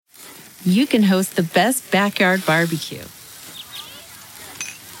you can host the best backyard barbecue.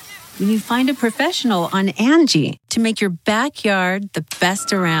 When you find a professional on Angie to make your backyard the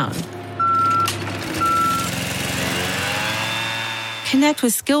best around. Connect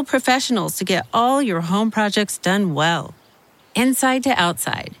with skilled professionals to get all your home projects done well. Inside to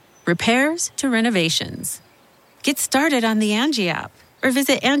outside, repairs to renovations. Get started on the Angie app or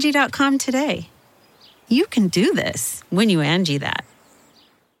visit Angie.com today. You can do this when you Angie that.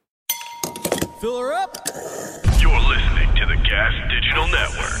 Fill her up. You're listening to the Gas Digital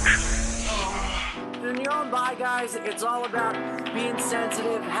Network. In your own bye, guys, it's all about being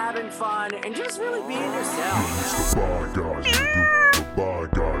sensitive, having fun, and just really being yourself. It's the bye guys, the bye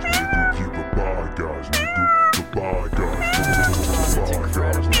guys, the bye guys, the bye guys, the bye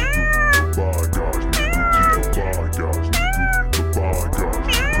guys, the bye guys, the bye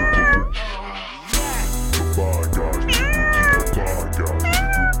guys,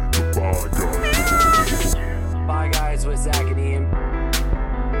 Bye, guys, with Zach and Ian.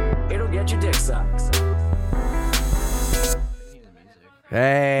 It'll get your dick sucked.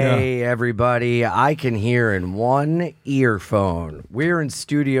 Hey, everybody. I can hear in one earphone. We're in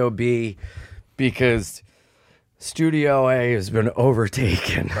Studio B because Studio A has been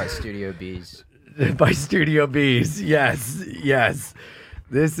overtaken. By Studio B's. By Studio B's, yes.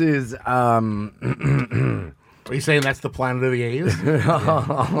 This is, Are you saying that's the planet of the A's? Planet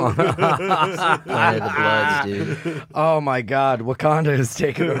of the Bloods, dude. Oh my God, Wakanda has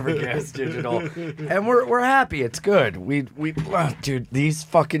taken over Gas Digital, and we're happy. It's good. Dude, these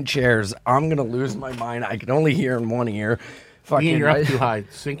fucking chairs. I'm gonna lose my mind. I can only hear in one ear. Ian, you're up too high.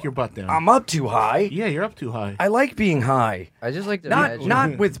 Sink your butt down. I'm up too high. Yeah, you're up too high. I like being high. I just like to imagine.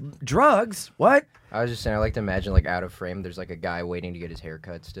 Not with drugs. What? I was just saying, I like to imagine, like, out of frame, there's like a guy waiting to get his hair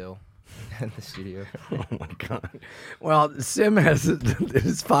cut still in the studio. Oh my God. Well, Sim has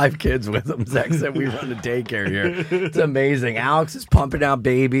his 5 kids with him. Zach said we run a daycare here. It's amazing. Alex is pumping out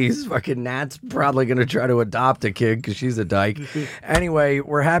babies. Fucking Nat's probably going to try to adopt a kid because she's a dyke. Anyway,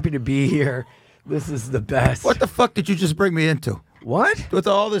 we're happy to be here. This is the best. What the fuck did you just bring me into? What? With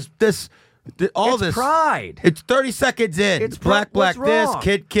all this It's pride. It's 30 seconds in. It's black what's this, wrong?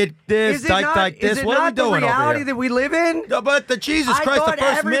 kid this, dyke this. Is it What are we not the doing over reality here? that we live in? No, but the Jesus I Christ, thought the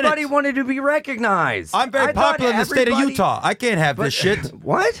first everybody minute. wanted to be recognized. I'm very I thought popular in the state of everybody- Utah. I can't have this shit.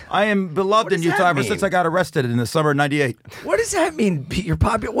 What? I am beloved What in does Utah that ever since mean? I got arrested in the summer of '98. What does that mean? You're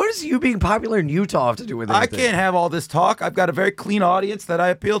popular. What does you being popular in Utah have to do with I anything? can't have all this talk. I've got a very clean audience that I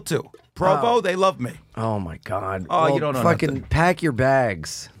appeal to. Provo, they love me. Oh my God. Oh, you Well, don't know fucking nothing. pack your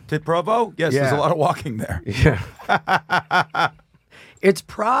bags. To Provo? Yes, there's Yeah. a lot of walking there. Yeah. It's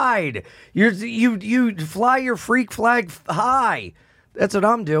pride. You fly your freak flag high. That's what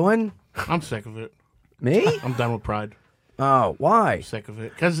I'm doing. I'm sick of it. Me? I'm done with Pride. Oh, why? I'm sick of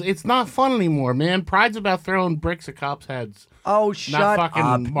it. Because it's not fun anymore, man. Pride's about throwing bricks at cops' heads. Oh, shut Not fucking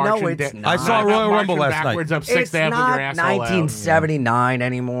up. marching No, it's da- not. I saw not Royal marching Rumble last night. backwards up 6th It's Ave with your not asshole out. 1979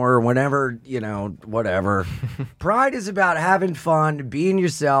 anymore. Whenever, whatever. Pride is about having fun, being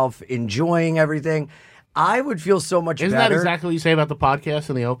yourself, enjoying everything. I would feel so much Isn't better. that exactly what you say about the podcast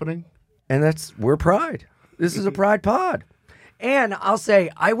in the opening? And we're Pride. This is a Pride pod. And I'll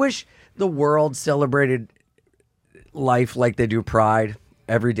say, I wish the world celebrated life like they do Pride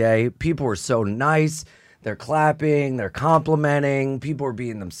every day. People were so nice. They're clapping, they're complimenting, people are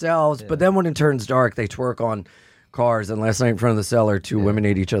being themselves. Yeah. But then when it turns dark, they twerk on cars. And last night in front of the cellar, 2 women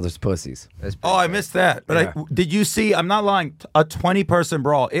ate each other's pussies. Oh, I missed that. But did you see, I'm not lying, a 20-person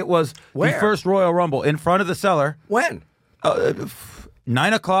brawl. It was Where? the first Royal Rumble in front of the cellar. When?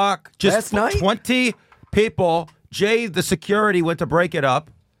 9 o'clock. Just Last night? 20 people. Jay, the security, went to break it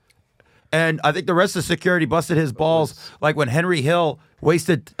up. And I think the rest of the security busted his balls like when Henry Hill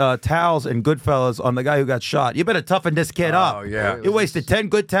wasted towels in Goodfellas on the guy who got shot. You better toughen this kid up. Oh, yeah. You wasted 10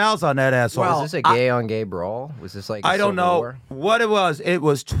 good towels on that asshole. Well, Was this a gay-on-gay brawl? Was this like a I don't Civil know War? what it was. It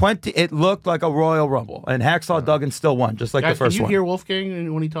was 20. It looked like a Royal Rumble. And Hacksaw Duggan still won, just like Guys, the first can you one. hear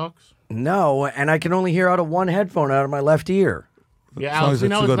Wolfgang when he talks? No, and I can only hear out of one headphone out of my left ear. Yeah, long Alex, as you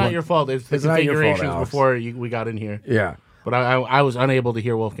it's know a it's good not one. your fault. It's the It's not your fault, configurations Alex. before we got in here. Yeah. But I was unable to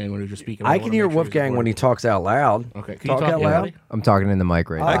hear Wolfgang when he was just speaking. I can hear Wolfgang when he talks out loud. Okay, can you talk out loud? loudly? I'm talking in the mic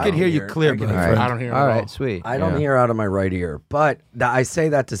right now. I can hear you hear- clear, I can my hear- friend. I don't hear him All at right, all. sweet. I don't Yeah. hear out of my right ear. But I say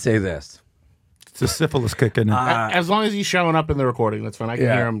that to say this. It's a syphilis kicking in. As long as he's showing up in the recording, that's fine. I can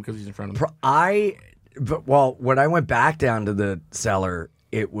Yeah. hear him because he's in front of me. When I went back down to the cellar,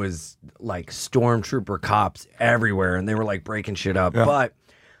 it was like stormtrooper cops everywhere, and they were like breaking shit up. Yeah. But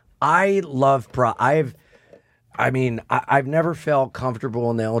I love I've never felt comfortable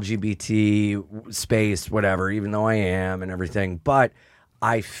in the LGBT space, whatever, even though I am and everything. But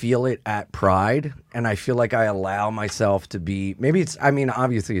I feel it at Pride, and I feel like I allow myself to be,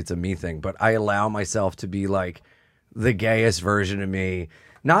 obviously it's a me thing, but I allow myself to be like the gayest version of me.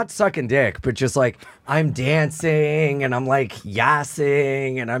 Not sucking dick, but just like I'm dancing and I'm like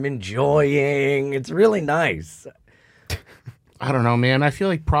yassing and I'm enjoying. It's really nice. I don't know, man. I feel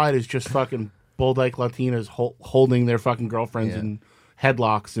like Pride is just fucking bull dyke Latinas holding their fucking girlfriends in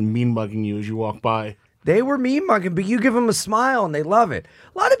headlocks and mean mugging you as you walk by. They were mean mugging, but you give them a smile and they love it.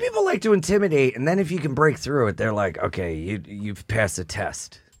 A lot of people like to intimidate, and then if you can break through it, they're like, okay, you've passed the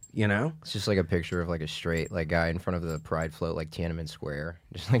test, you know? It's just like a picture of like a straight like guy in front of the Pride float, like Tiananmen Square,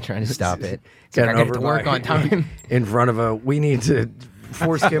 just like trying to stop it. It's like, I get to work on time. In front of we need to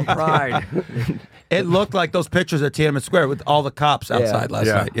foreskin Pride. It looked like those pictures at Tiananmen Square with all the cops outside last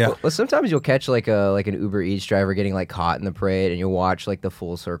night. Yeah. Well, sometimes you'll catch like an Uber Eats driver getting like caught in the parade, and you'll watch like the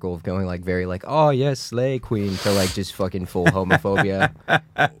full circle of going like very like, oh yes, slay queen, to like just fucking full homophobia.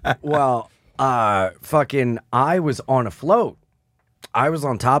 Well, I was on a float. I was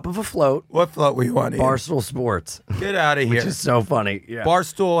on top of a float. What float were you on? Barstool Sports. Get out of here. Which is so funny. Yeah.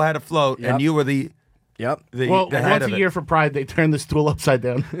 Barstool had a float, and you were the. Yep. The once head a year for Pride, they turn the stool upside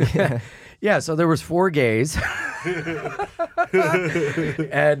down. Yeah, so there was 4 gays. And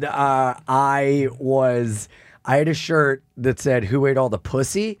I had a shirt that said, "Who ate all the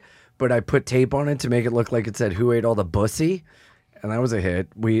pussy?" But I put tape on it to make it look like it said, "Who ate all the bussy?" And that was a hit.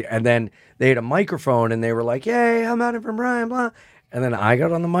 And then they had a microphone and they were like, "Yay, I'm out from Brian, blah." And then I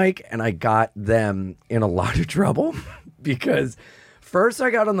got on the mic and I got them in a lot of trouble because first I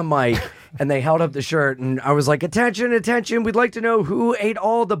got on the mic and they held up the shirt and I was like, attention, attention. We'd like to know who ate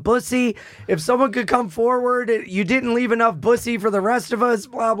all the bussy. If someone could come forward, you didn't leave enough bussy for the rest of us,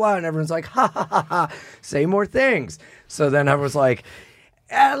 blah, blah. And everyone's like, ha, ha, ha, ha. Say more things. So then I was like,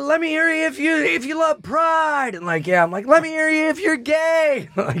 let me hear you if you love Pride. And like, yeah, I'm like, let me hear you if you're gay.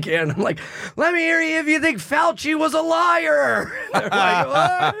 Like, yeah, and I'm like, let me hear you if you think Fauci was a liar. They're like,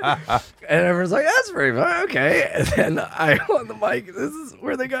 what? And everyone's like, that's very fun. Okay. And then I on the mic, this is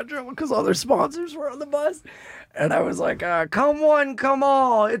where they got in trouble because all their sponsors were on the bus. And I was like, come one, come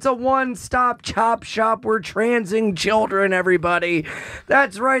all. It's a one-stop chop shop. We're transing children, everybody.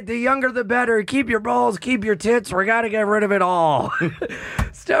 That's right. The younger, the better. Keep your balls, keep your tits. We got to get rid of it all.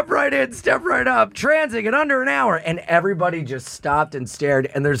 Step right in, step right up. Transing in under an hour. And everybody just stopped and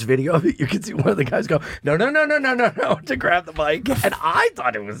stared. And there's video of it. You can see one of the guys go, no, to grab the mic. And I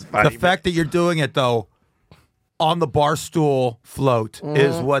thought it was funny. The fact that you're doing it, though, on the Barstool float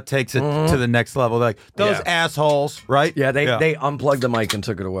is what takes it to the next level. Like those assholes, right? Yeah, they unplugged the mic and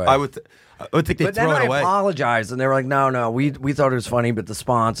took it away. I would think they'd throw it away. I apologized, and they were like, no, we thought it was funny, but the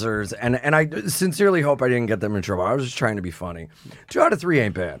sponsors, and I sincerely hope I didn't get them in trouble. I was just trying to be funny. 2 out of 3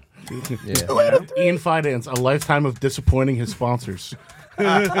 ain't bad. Ian Finance, a lifetime of disappointing his sponsors.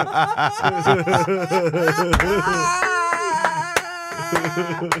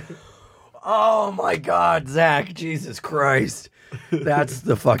 Oh my God, Zach! Jesus Christ, that's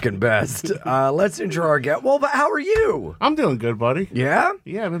the fucking best. Let's intro our guest. Well, but how are you? I'm doing good, buddy. Yeah,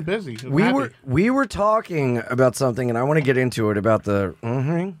 Yeah, I've been busy. we were talking about something, and I want to get into it about the.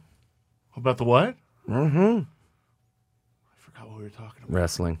 About the what? I forgot what we were talking about.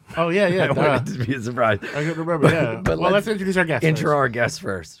 Wrestling. Oh yeah. I wanted to be a surprise. I can remember. Yeah. But let's introduce our guest. Intro first. our guest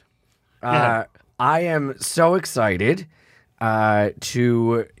first. Yeah. I am so excited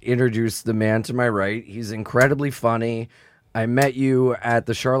to introduce the man to my right. He's incredibly funny. I met you at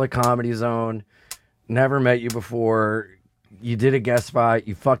the Charlotte Comedy Zone. Never met you before. You did a guest spot.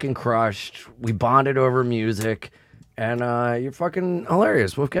 You fucking crushed. We bonded over music. And you're fucking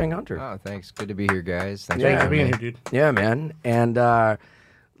hilarious, Wolfgang Hunter. Oh, thanks. Good to be here, guys. Thanks Thanks Yeah, for being man. here, dude. Yeah, man. And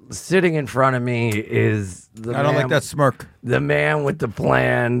sitting in front of me is the I don't man, like that smirk. the man with the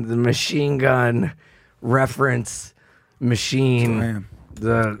plan, the machine gun reference machine,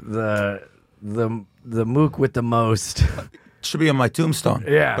 the mook with the most. Should be on my tombstone.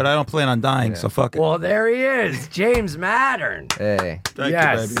 Yeah. But I don't plan on dying, so fuck it. Well, there he is, James Mattern. Hey. Thank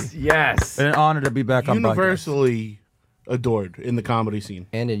yes, you, baby. yes, An honor to be back on podcast. Universally adored in the comedy scene.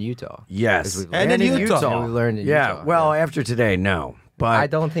 And in Utah. yes, we've And in Utah. And we learned in Yeah, Utah. well, after today, no. But I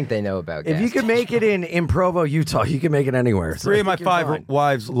don't think they know about if you gas can make it in Provo, Utah, you can make it anywhere. So 3 I of my think you're 5 fine.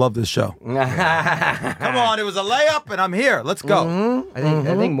 wives love this show. Come on, it was a layup, and I'm here. Let's go. I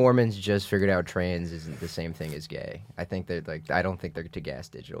think Mormons just figured out trans isn't the same thing as gay. I think they're like, I don't think they're to gas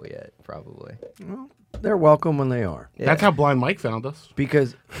digital yet, probably. They're welcome when they are. Yeah. That's how Blind Mike found us.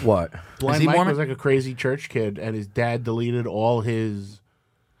 Because what? Blind he Mike Mormon? was like a crazy church kid, and his dad deleted all his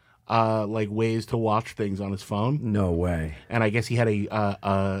like ways to watch things on his phone. No way. And I guess he had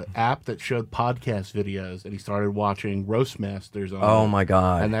a app that showed podcast videos, and he started watching Roastmasters on Oh it. my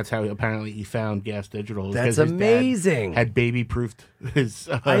God. And that's how apparently he found Gas Digital. That's because his dad amazing. had baby-proofed his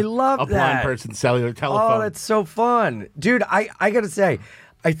I love a blind that. person's cellular telephone. Oh, that's so fun. Dude, I got to say,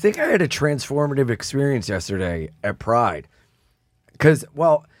 I think I had a transformative experience yesterday at Pride. Because,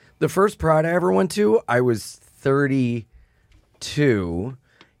 well, the first Pride I ever went to, I was 32,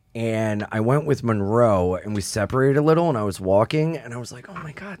 and I went with Monroe, and we separated a little, and I was walking, and I was like, oh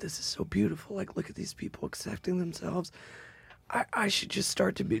my God, this is so beautiful. Like, look at these people accepting themselves. I should just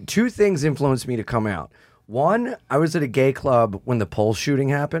start to be. Two things influenced me to come out. One, I was at a gay club when the Pulse shooting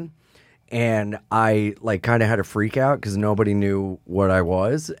happened, and I like kind of had a freak out because nobody knew what I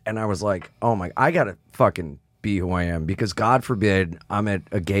was, and I was like, "Oh my, I gotta fucking be who I am," because God forbid I'm at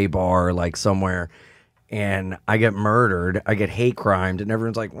a gay bar like somewhere, and I get murdered, I get hate crimed, and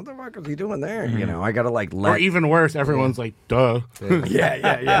everyone's like, "What the fuck is he doing there?" You know, I gotta like let. Or even worse, everyone's like, duh.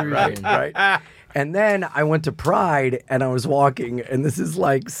 Yeah, right. And then I went to Pride and I was walking, and this is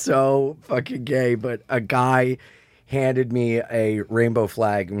like so fucking gay, but a guy handed me a rainbow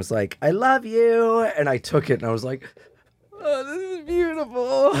flag and was like, "I love you." And I took it and I was like, "Oh, this is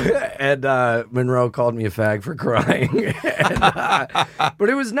beautiful." And Monroe called me a fag for crying. But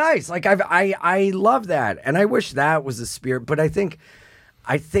it was nice. Like I love that. And I wish that was the spirit. But I think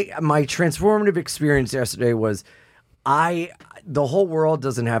my transformative experience yesterday was the whole world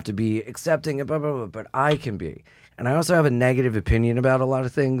doesn't have to be accepting it, blah, blah, blah, but I can be. And I also have a negative opinion about a lot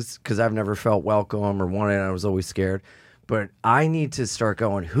of things because I've never felt welcome or wanted, and I was always scared. But I need to start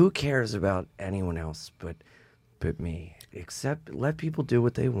going, who cares about anyone else but me? Let people do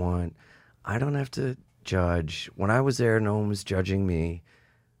what they want. I don't have to judge. When I was there, no one was judging me.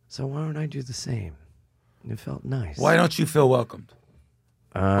 So why don't I do the same? It felt nice. Why don't you feel welcomed?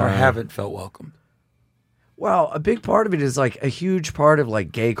 Or haven't felt welcomed? Well, a big part of it is like a huge part of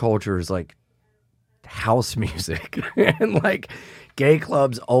like gay culture is like house music and like gay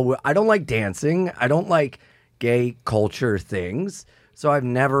clubs. I don't like dancing. I don't like gay culture things. So I've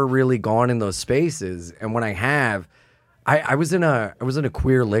never really gone in those spaces. And when I have, I was in a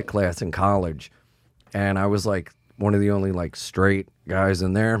queer lit class in college, and I was like one of the only like straight guys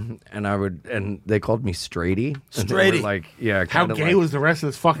in there, and they called me Straighty. Straighty. Like, yeah. How gay was the rest of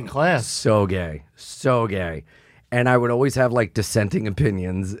this fucking class? So gay. And I would always have like dissenting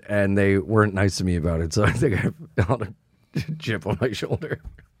opinions, and they weren't nice to me about it. So I think I felt a chip on my shoulder.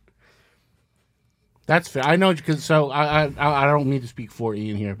 That's fair. I know, because I don't mean to speak for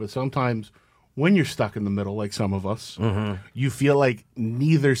Ian here, but sometimes when you're stuck in the middle, like some of us, you feel like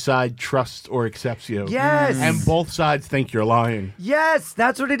neither side trusts or accepts you. Yes. And both sides think you're lying. Yes,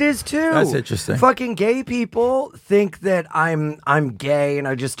 that's what it is too. That's interesting. Fucking gay people think that I'm gay and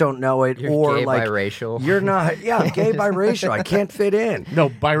I just don't know it. You're or gay like biracial. You're not. Yeah, I'm gay biracial. I can't fit in. No,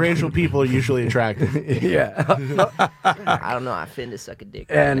 biracial people are usually attractive. Yeah. I don't know. I finna suck a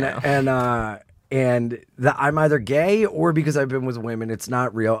dick right now. And I'm either gay or because I've been with women, it's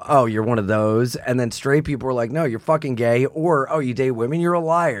not real. Oh, you're one of those. And then straight people are like, no, you're fucking gay. Or, oh, you date women, you're a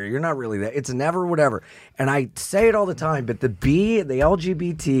liar. You're not really that. It's never whatever. And I say it all the time, but the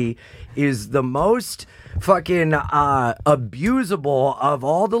LGBT, is the most fucking abusable of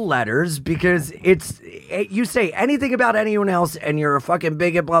all the letters, because you say anything about anyone else and you're a fucking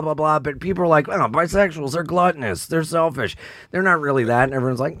bigot, blah, blah, blah. But people are like, oh, bisexuals, they're gluttonous. They're selfish. They're not really that. And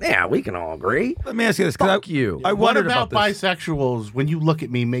everyone's like, yeah, we can all agree. Let me ask you this. Fuck you. I What wondered about this. bisexuals, when you look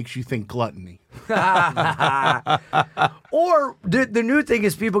at me, makes you think gluttony? Or the new thing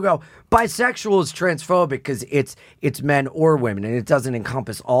is people go, bisexual is transphobic because it's men or women and it doesn't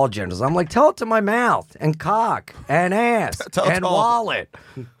encompass all genders. I'm like, tell it to my mouth and cock and ass Tell it and to all. wallet.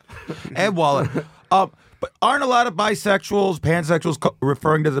 And wallet. But aren't a lot of bisexuals, pansexuals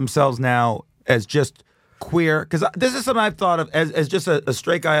referring to themselves now as just queer? Because this is something I've thought of as just a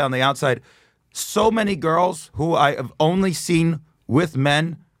straight guy on the outside. So many girls who I have only seen with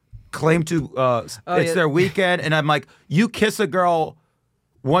men claim to it's their weekend, and I'm like, you kiss a girl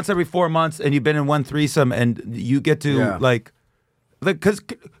once every 4 months, and you've been in one threesome, and you get to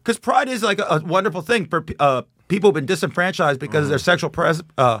because pride is like a wonderful thing for people who've been disenfranchised because of their sexual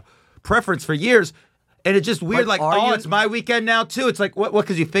preference for years. And it's just weird, But like, it's my weekend now, too. It's like, what,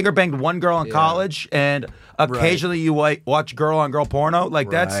 because you finger banged one girl in college, and occasionally you watch girl-on-girl porno?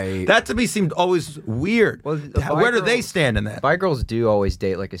 Like, that to me seemed always weird. Well, Where do they stand in that? Bi girls do always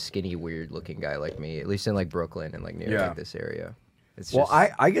date like a skinny, weird-looking guy like me, at least in like Brooklyn and like near like this area. It's Well,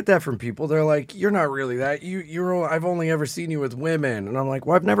 just, I get that from people. They're like, you're not really that. I've only ever seen you with women. And I'm like,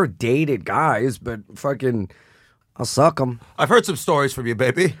 well, I've never dated guys, but fucking, I'll suck them. I've heard some stories from you,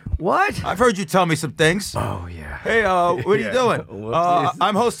 baby. What? I've heard you tell me some things. Oh, yeah. Hey, what are you doing? Whoopsies.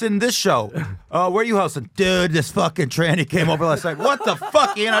 I'm hosting this show. Where are you hosting? Dude, this fucking tranny came over last night. What the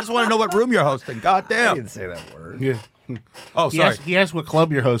fuck, Ian? I just want to know what room you're hosting. God I damn. didn't say that word. Yeah. Oh, sorry. He asked what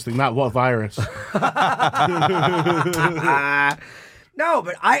club you're hosting, not what virus. No,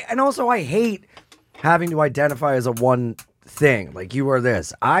 but I hate having to identify as a one thing. Like, you are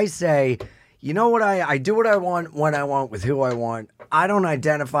this. I say, you know what, I do what I want, when I want, with who I want. I don't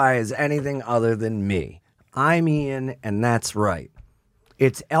identify as anything other than me. I'm Ian, and that's right.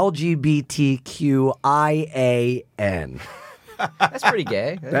 It's LGBTQIan. That's pretty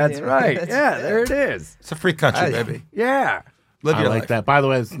gay. That's right. Yeah, there it is. It's a free country, baby. Yeah. Live I your like life. that. By the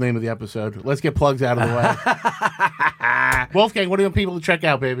way, that's the name of the episode. Let's get plugs out of the way. Wolfgang, what do you want people to check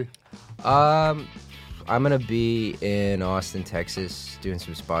out, baby? I'm gonna be in Austin, Texas, doing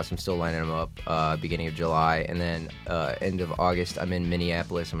some spots. I'm still lining them up. Beginning of July, and then end of August, I'm in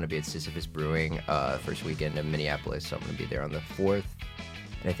Minneapolis. I'm gonna be at Sisyphus Brewing first weekend of Minneapolis. So I'm gonna be there on the 4th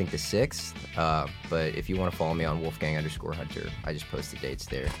and I think the 6th. But if you want to follow me on Wolfgang_Hunter, I just post the dates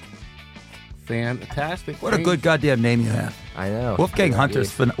there. Fantastic. What a good goddamn name you have. I know. Wolfgang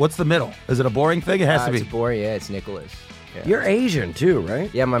Hunter's. What's the middle? Is it a boring thing? It has to It's be. boring. Yeah, it's Nicholas. Yeah. You're Asian, too, right?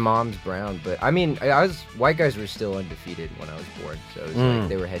 Yeah, my mom's brown, but I mean, white guys were still undefeated when I was born, so it was like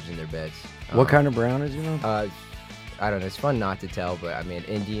they were hedging their bets. What kind of brown is your mom? I don't know. It's fun not to tell, but I mean,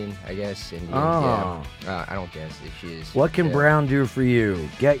 Indian, I guess. Indian. Oh. Yeah. I don't guess if she is. What can yeah. brown do for you?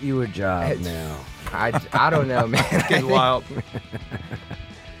 Get you a job It's- now. I don't know, man. Getting wild.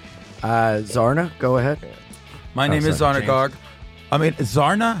 Zarna, go ahead. My name is sorry, Zarna Garg. I mean,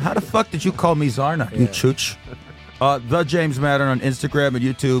 Zarna? How the fuck did you call me Zarna, you chooch? The James Mattern on Instagram and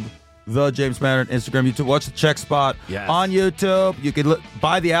YouTube. The James Mattern Instagram, YouTube. Watch the Check Spot Yes. on YouTube. You can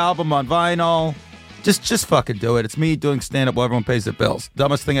buy the album on vinyl. Just fucking do it. It's me doing stand-up while everyone pays their bills.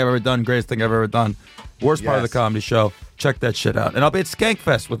 Dumbest thing I've ever done. Greatest thing I've ever done. Worst part of the Yes. comedy show. Check that shit out. And I'll be at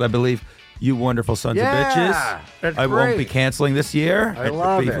Skankfest with, I believe, you wonderful sons of bitches. That's I won't be great. canceling this year. I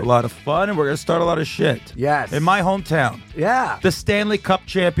love It'll be it. a lot of fun, and we're going to start a lot of shit. Yes. In my hometown. Yeah. The Stanley Cup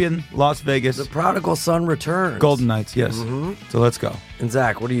champion, Las Vegas. The prodigal son returns. Golden Knights, yes. So let's go. And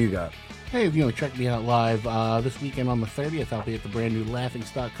Zach, what do you got? Hey, if you want to check me out live this weekend on the 30th, I'll be at the brand new Laughing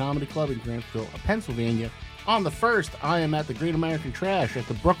Stock Comedy Club in Grantsville, Pennsylvania. On the 1st, I am at the Great American Trash at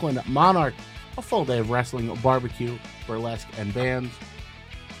the Brooklyn Monarch. A full day of wrestling, barbecue, burlesque, and bands.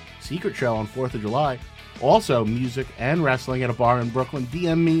 Secret show on 4th of July. Also, music and wrestling at a bar in Brooklyn.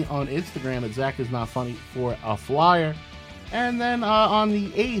 DM me on Instagram at ZachIsNotFunny for a flyer. And then on the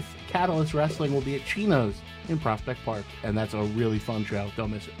 8th, Catalyst Wrestling will be at Chino's in Prospect Park. And that's a really fun show.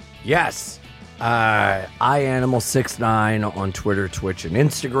 Don't miss it. Yes. iAnimal69 on Twitter, Twitch, and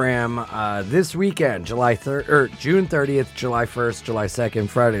Instagram. This weekend, June 30th, July 1st, July 2nd,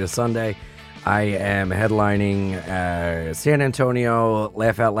 Friday to Sunday, I am headlining San Antonio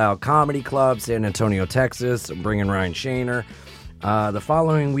Laugh Out Loud Comedy Club, San Antonio, Texas. I'm bringing Ryan Shaner. The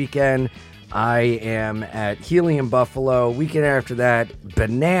following weekend, I am at Helium Buffalo. Weekend after that,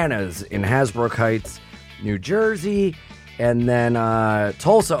 Bananas in Hasbrook Heights, New Jersey. And then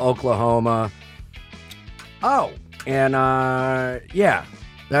Tulsa, Oklahoma. Oh, and yeah,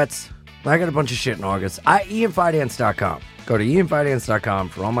 I got a bunch of shit in August. IanFinance.com. Go to IanFinance.com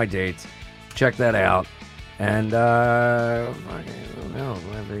for all my dates. Check that out. And I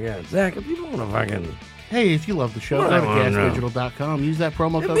forget. Zach, if people want to fucking... Hey, if you love the show, go to gasdigital.com. Use that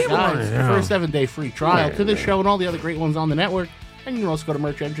promo code GUYS for a 7-day free trial to this show and all the other great ones on the network. And you can also go to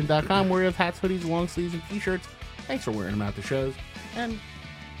merchengine.com where we have hats, hoodies, long sleeves, and t-shirts. Thanks for wearing them out the shows. And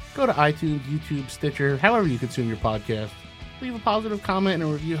go to iTunes, YouTube, Stitcher, however you consume your podcast. Leave a positive comment and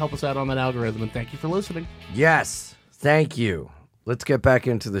a review. Help us out on that algorithm. And thank you for listening. Yes, thank you. Let's get back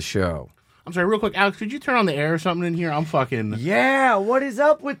into the show. I'm sorry, real quick, Alex, could you turn on the air or something in here? I'm fucking... Yeah, what is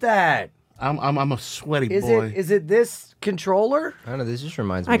up with that? I'm a sweaty boy. Is it this controller? I don't know. This just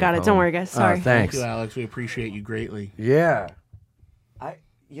reminds me. I got of it. Don't home. worry, guys. Sorry. Thanks. Thank you, Alex. We appreciate you greatly. Yeah. I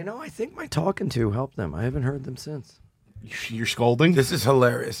think my talking to helped them. I haven't heard them since. You're scolding? This is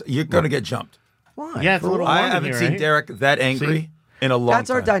hilarious. You're going to get jumped. Why? Yeah, it's a little I warm in haven't here, seen right? Derek that angry in a long That's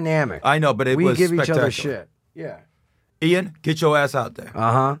time. our dynamic. I know, but it we was give each other spectacular. shit. Yeah. Ian, get your ass out there.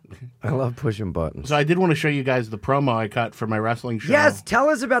 I love pushing buttons. So I did want to show you guys the promo I cut for my wrestling show. Yes, tell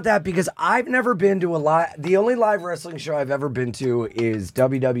us about that because I've never been to a live. The only live wrestling show I've ever been to is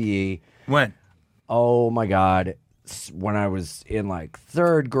WWE. When? Oh my God. When I was in like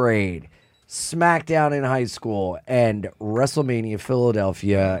 3rd grade, SmackDown in high school, and WrestleMania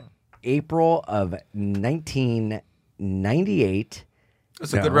Philadelphia, April of 1998.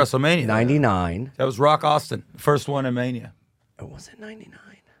 That's a good WrestleMania. 99. That was Rock Austin, first one in Mania. Oh, was it 99?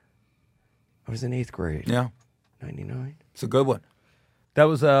 I was in 8th grade. Yeah. 99. It's a good one. That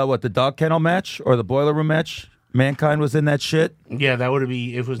was the dog kennel match or the boiler room match? Mankind was in that shit. Yeah, that would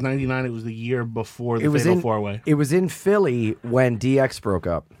be. If it was 99, it was the year before the Fatal 4-Way. It was in Philly when DX broke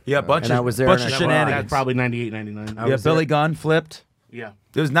up. Yeah, bunch and of I was there. bunch and of I- shenanigans. That's probably 98, 99. Yeah, Billy Gunn flipped. Yeah.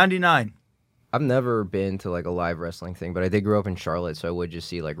 It was 99. I've never been to like a live wrestling thing, but I did grow up in Charlotte, so I would just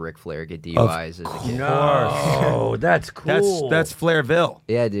see like Ric Flair get DUIs as a kid. Oh, that's cool. That's Flairville.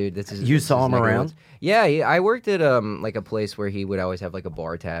 Yeah, dude. That's his, You that's saw his him neck of the around? woods. Yeah, I worked at like a place where he would always have like a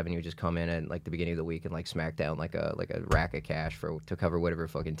bar tab, and he would just come in at like the beginning of the week and like smack down like a rack of cash to cover whatever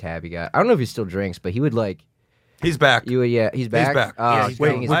fucking tab he got. I don't know if he still drinks, but he would like. He's back. He's back. back. Yeah, he's Wait,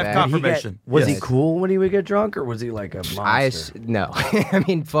 back. he's I have back. confirmation. Was he Yes. cool when he would get drunk, or was he like a monster? No, I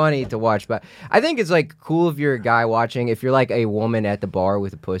mean funny to watch, but I think it's like cool if you're a guy watching. If you're like a woman at the bar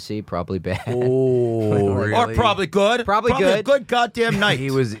with a pussy, probably bad. Oh, really? Or probably good. Probably a good. good goddamn night.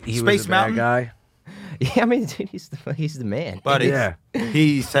 He was Space a bad Mountain guy. Yeah, I mean, dude, he's the man. buddy. Yeah.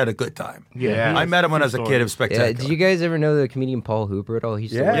 He's had a good time. Yeah. I met him when I was a kid. It was Yeah, spectacular. did you guys ever know the comedian Paul Hooper at all? He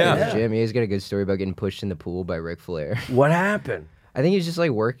used to work Yeah, in the yeah. gym. He's got a good story about getting pushed in the pool by Ric Flair. What happened? I think he was just like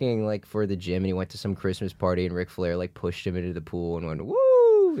working like for the gym, and he went to some Christmas party, and Ric Flair like pushed him into the pool and went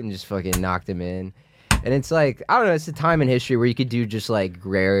woo, and just fucking knocked him in. And it's like, I don't know, it's a time in history where you could do just like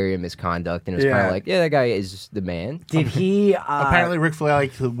gray area misconduct, and it's kind Yeah. of like, yeah, that guy is the man. Did he? Apparently, Ric Flair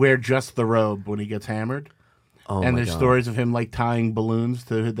likes to wear just the robe when he gets hammered. Oh And my there's God. stories of him like tying balloons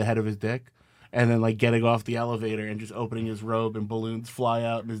to the head of his dick, and then like getting off the elevator and just opening his robe, and balloons fly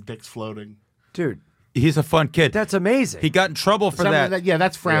out, and his dick's floating. Dude, He's a fun kid. that's amazing. He got in trouble for Something that. yeah,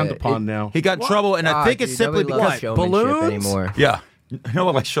 that's frowned Yeah, upon now. He got in trouble, and I think it's dude, simply nobody loves because showmanship balloons? anymore. yeah, no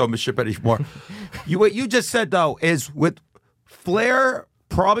one likes showmanship anymore. What you just said though is with Flair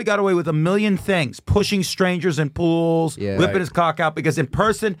probably got away with a million things, pushing strangers in pools, Yeah. whipping Right. his cock out, because in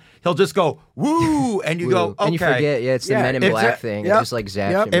person he'll just go woo, and you go okay. And you forget, yeah, it's the Men in If Black that- thing. yep, It just like zaps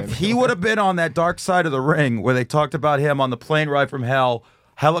yep. your If memory. he would have been on that dark side of the ring where they talked about him on the plane ride from hell,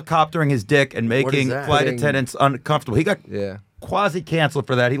 helicoptering his dick and making that? flight Putting- attendants uncomfortable. He got Yeah. quasi-canceled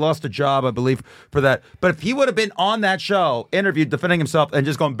for that. He lost a job, I believe, for that. But if he would have been on that show, interviewed, defending himself, and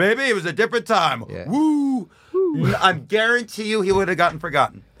just going, baby, it was a different time. Yeah. Woo! I guarantee you he would have gotten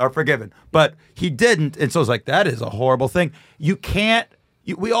forgotten or forgiven. But he didn't, and so it's like, that is a horrible thing. You can't...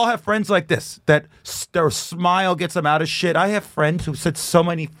 we all have friends like this, that their smile gets them out of shit. I have friends who said so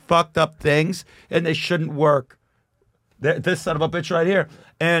many fucked up things, and they shouldn't work. This son of a bitch right here.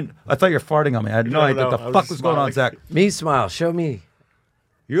 And I thought you were farting on me. I had no idea what I the was fuck just was going on, smiling. Zach. Me smile. Show me.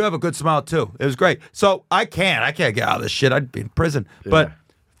 You have a good smile too. It was great. So I can't get out of this shit. I'd be in prison. But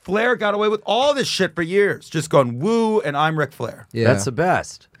Flair got away with all this shit for years, just going woo, and I'm Ric Flair. Yeah. That's the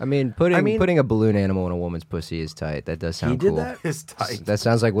best. I mean, putting a balloon animal in a woman's pussy is tight. That does sound He did cool. that? It's tight. That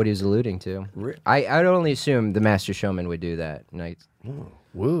sounds like what he was alluding to. I'd only assume the Master Showman would do that. Like,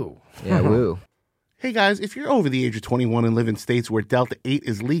 Woo. yeah, woo. Hey guys, if you're over the age of 21 and live in states where Delta 8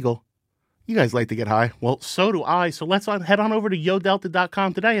 is legal, you guys like to get high. Well, so do I. So let's head on over to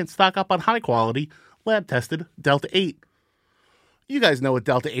yodelta.com today and stock up on high quality, lab tested Delta 8. You guys know what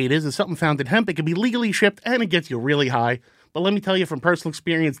Delta 8 is. It's something found in hemp. It can be legally shipped and it gets you really high. But let me tell you from personal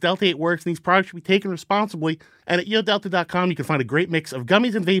experience, Delta 8 works and these products should be taken responsibly. And at yodelta.com, you can find a great mix of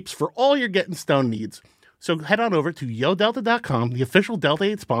gummies and vapes for all your getting stoned needs. So head on over to yodelta.com, the official Delta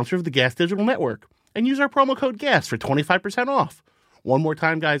 8 sponsor of the Gas Digital Network, and use our promo code GAS for 25% off. One more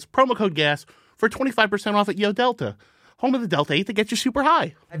time, guys, promo code GAS for 25% off at YoDelta, home of the Delta 8 that gets you super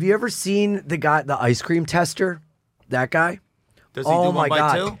high. Have you ever seen the ice cream tester? That guy? Does he Oh do my one by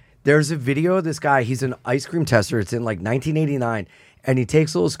God. two? There's a video of this guy. He's an ice cream tester. It's in like 1989. And he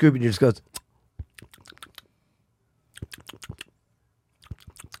takes a little scoop and he just goes,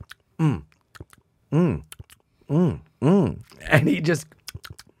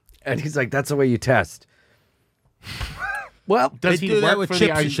 And he's like, that's the way you test. Well, Does They he do that work with for chips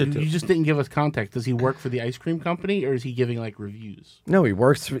the and ice? shit, too. You just didn't give us context. Does he work for the ice cream company, or is he giving like reviews? no,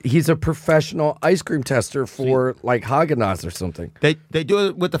 he's a professional ice cream tester for like Haagen-Dazs or something. They do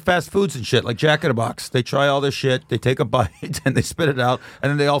it with the fast foods and shit, like Jack in the Box. They try all this shit, they take a bite, and they spit it out, and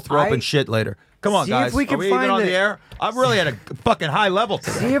then they all throw up and shit later. Come on, See if guys. we can Are we even find on it. the air? I'm really at a fucking high level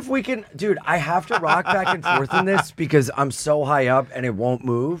today. See if we can, dude, I have to rock back and forth in this because I'm so high up and it won't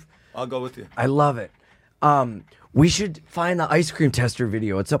move. I'll go with you. I love it. We should find the ice cream tester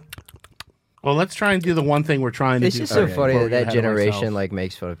video. It's a Well, let's try and do the one thing we're trying to It's do. just so before funny we that get that ahead of generation ourselves. like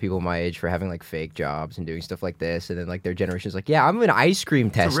makes fun of people my age for having like fake jobs and doing stuff like this, and then like their generation's like, yeah, I'm an ice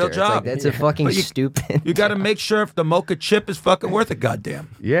cream tester. real It's job. like that's a fucking But you- stupid. You got to make sure if the mocha chip is fucking worth it, goddamn.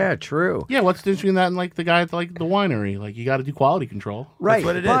 Yeah, true. Yeah, what's the difference between that and like the guy at like the winery? Like you got to do quality control. Right,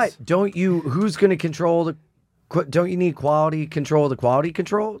 what it but is. don't you? Who's going to control the? Don't you need quality control of the quality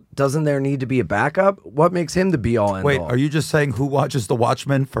control? Doesn't there need to be a backup? What makes him the be all end Wait, all? are you just saying who watches The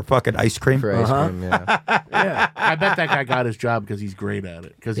Watchmen for fucking ice cream? For ice cream, yeah. Yeah, I bet that guy got his job because he's great at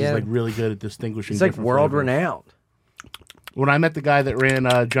it. Because he's Yeah. like really good at distinguishing. he's like different world flavors. renowned. When I met the guy that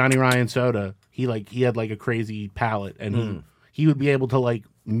ran Johnny Ryan Soda, he had like a crazy palate, and he would be able to like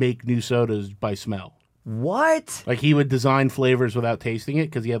make new sodas by smell. What? Like he would design flavors without tasting it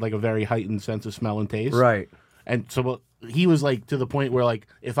because he had like a very heightened sense of smell and taste. Right. And so he was like to the point where like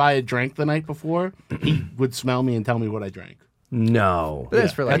if I had drank the night before, he would smell me and tell me what I drank. No. But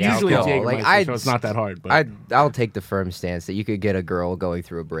that's for like That's usually alcohol. Jägermeister, Like so it's not that hard. But I'll take the firm stance that you could get a girl going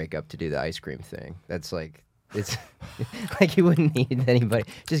through a breakup to do the ice cream thing. That's like it's like you wouldn't need anybody.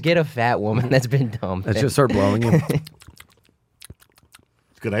 Just get a fat woman that's been dumped. Let's just start blowing you.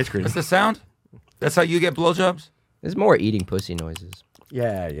 it's good ice cream. That's the sound? That's how you get blowjobs? There's more eating pussy noises.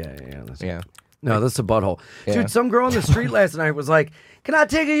 Yeah. Yeah. No, that's a butthole. Yeah. Dude, some girl on the street last night was like, "Can I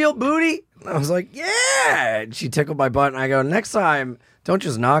tickle your booty?" I was like, "Yeah." And she tickled my butt, and I go, "Next time, don't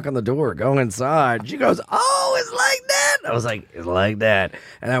just knock on the door. Go inside." She goes, "Oh, it's like that." I was like, "It's like that."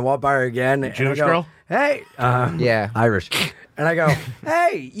 And I walk by her again. And Jewish I go, girl? Hey. Yeah. Irish. And I go,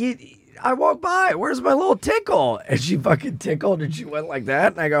 "Hey, I walk by. Where's my little tickle?" And she fucking tickled, and she went like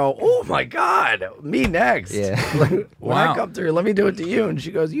that. And I go, "Oh, my God. Me next." Yeah. When I Wow. come through, let me do it to you. And she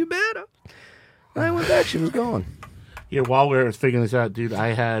goes, "You better." And I went back. She was gone. Yeah, while we were figuring this out, dude,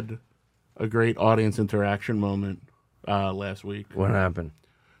 I had a great audience interaction moment last week. What happened?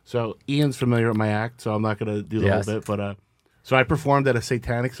 So Ian's familiar with my act, so I'm not going to do the Yes. whole bit. But so I performed at a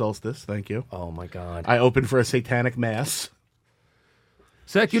satanic solstice. Thank you. Oh, my God. I opened for a satanic mass.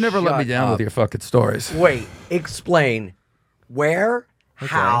 Zach, you never let me Shut down up. with your fucking stories. Wait, explain. Where?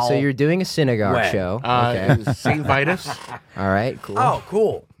 How? So you're doing a synagogue When? show. It Okay. was St. Vitus. All right. Cool. Oh,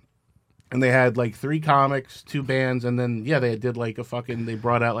 cool. And they had like 3 comics, 2 bands, and then they did like they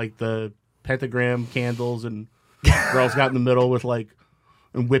brought out like the pentagram candles, and girls got in the middle with like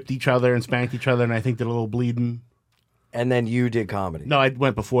and whipped each other and spanked each other, and I think did a little bleeding. And then you did comedy. No, I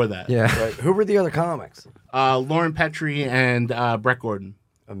went before that. Yeah. Right. Who were the other comics? Lauren Petrie and Brett Gordon.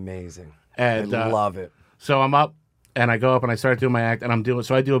 Amazing. And I love it. so I'm up and I go up and I start doing my act, and I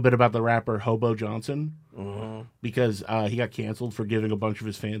do a bit about the rapper Hobo Johnson because he got canceled for giving a bunch of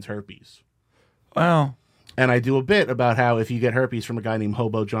his fans herpes. Wow. And I do a bit about how if you get herpes from a guy named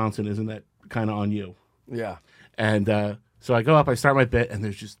Hobo Johnson, isn't that kind of on you? Yeah. And so I go up, I start my bit, and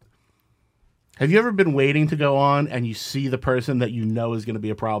there's just... Have you ever been waiting to go on and you see the person that you know is going to be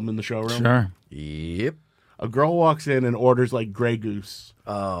a problem in the showroom? Sure. Yep. A girl walks in and orders like Grey Goose.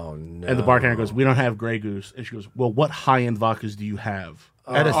 Oh, no. And the bartender goes, "We don't have Grey Goose." And she goes, "Well, what high-end vodkas do you have?"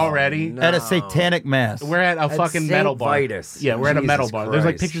 Already? no. At a satanic mass. We're at a fucking St. metal bar. Vitus. Yeah, we're at a metal Jesus bar. There's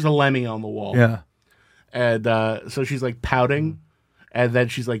like Christ. pictures of Lemmy on the wall. Yeah. And so she's like pouting. And then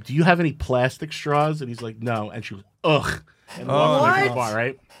she's like, "Do you have any plastic straws?" And he's like, "No." And she was, "Ugh." And walks away from the bar,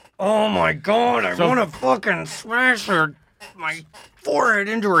 right? Oh, my God. I So- want to fucking smash my forehead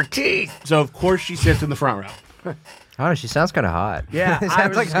into her teeth. So, of course, she sits in the front row. I don't know. She sounds kind of hot. Yeah. I Sounds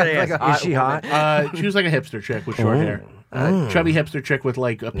was like just gonna a ask, hot is she hot? She was like a hipster chick with short hair. Chubby hipster chick with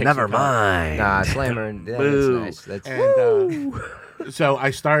like a pixie Never cut. mind. Nah, slammer. Yeah, Boo. that's nice. That's And so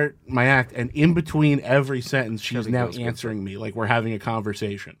I start my act, and in between every sentence, she's Chubby now girl's good answering me like we're having a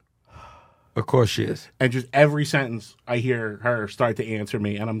conversation. Of course she is. And just every sentence, I hear her start to answer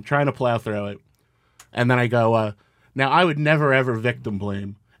me, and I'm trying to plow through it. And then I go, "Now I would never ever victim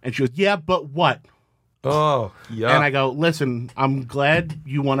blame." And she goes, "Yeah, but what?" Oh, yeah. And I go, "Listen, I'm glad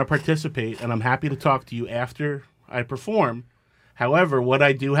you want to participate, and I'm happy to talk to you after I perform. However, what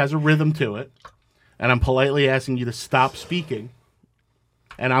I do has a rhythm to it, and I'm politely asking you to stop speaking.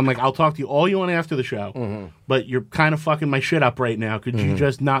 And I'm like, I'll talk to you all you want after the show, but you're kind of fucking my shit up right now. Could you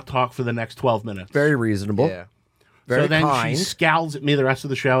just not talk for the next 12 minutes?" Very reasonable. yeah. Very so then kind. she scowls at me the rest of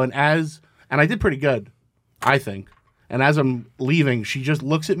the show, and I did pretty good, I think. And as I'm leaving, she just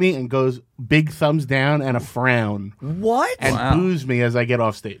looks at me and goes, big thumbs down and a frown, What? and Wow. boos me as I get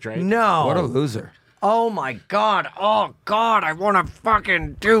off stage, right? No. What a loser. Oh my God. Oh God. I want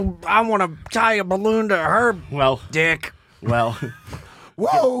to I want to tie a balloon to her Well, dick.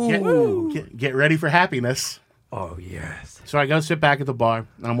 Whoa. get ready for happiness. Oh, yes. So I go sit back at the bar,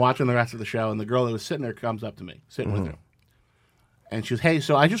 and I'm watching the rest of the show, and the girl that was sitting there comes up to me, sitting with her. And she goes, hey,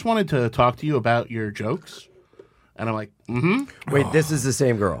 so I just wanted to talk to you about your jokes. And I'm like, mm-hmm. Wait, this is the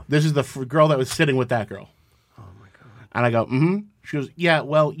same girl. This is the girl that was sitting with that girl. Oh, my God. And I go, mm-hmm. She goes, yeah,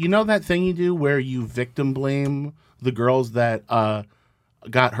 well, you know that thing you do where you victim blame the girls that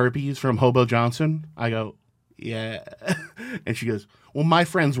got herpes from Hobo Johnson? I go, yeah. And she goes, well, my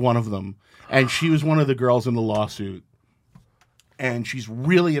friend's one of them. And she was one of the girls in the lawsuit. And she's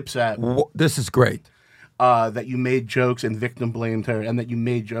really upset. This is great. That you made jokes and victim blamed her, and that you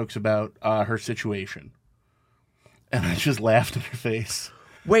made jokes about her situation. And I just laughed in her face.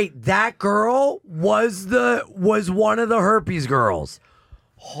 Wait, that girl was one of the herpes girls.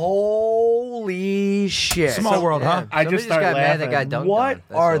 Holy shit! Small world, huh? I just started got laughing. mad that got dunked What on.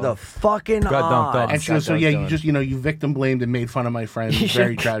 That's are all. the fucking Got dunked on. odds? And she goes, so yeah, you victim blamed and made fun of my friend's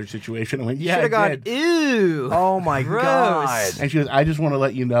very tragic situation. I went, yeah, I Should've did. gone, ew. Oh my Gross. God! And she goes, I just want to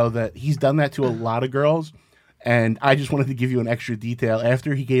let you know that he's done that to a lot of girls. And I just wanted to give you an extra detail.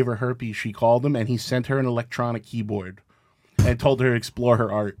 After he gave her herpes, she called him and he sent her an electronic keyboard and told her to explore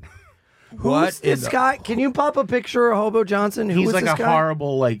her art. Who's this guy? Can you pop a picture of Hobo Johnson? Who He's was like this a guy?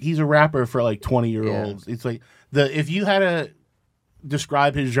 horrible, he's a rapper for 20-year-olds. It's like if you had to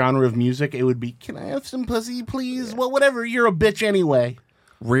describe his genre of music, it would be, can I have some pussy, please? Well, whatever, you're a bitch anyway.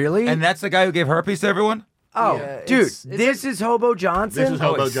 Really? And that's the guy who gave herpes to everyone? Oh, Yeah, dude, it's this is Hobo Johnson? This is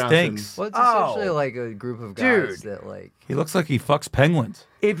Hobo it Johnson. stinks. Well, it's Oh. essentially like a group of guys Dude. that He looks like he fucks penguins.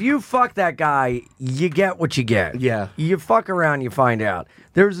 If you fuck that guy, you get what you get. Yeah. You fuck around, you find out.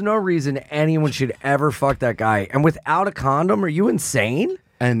 There's no reason anyone should ever fuck that guy. And without a condom, are you insane?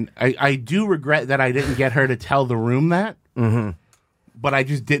 And I do regret that I didn't get her to tell the room that. Mm-hmm. But I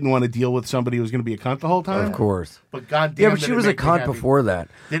just didn't want to deal with somebody who was going to be a cunt the whole time. Of course. But goddamn, Yeah, but did she it was a make me cunt happy. before that.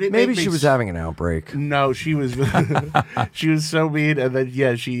 Did it Maybe make me she was having an outbreak. No, she was. She was so mean, and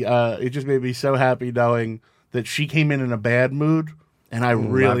then she. It just made me so happy knowing that she came in a bad mood, and I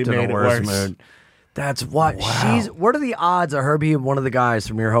really Left in a made it worse worse. mood. That's what what are the odds of her being one of the guys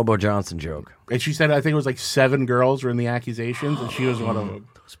from your Hobo Johnson joke? And she said, I think it was 7 girls were in the accusations, and she was one of them.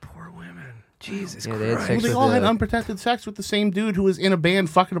 Those poor women. Jesus Yeah, they had Christ. sex Well, they with all had the- unprotected sex with the same dude who was in a band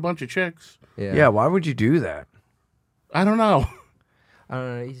fucking a bunch of chicks. Yeah, why would you do that? I don't know. I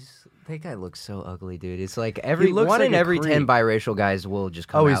don't know. That guy looks so ugly, dude. It's like He looks one like in a every creep. 10 biracial guys will just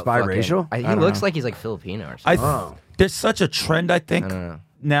come Oh, he's out fucking- biracial? He I don't looks know. like he's like Filipino or something. There's such a trend, I think, don't know.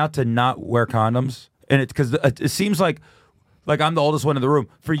 now to not wear condoms, and it's because it seems like I'm the oldest one in the room.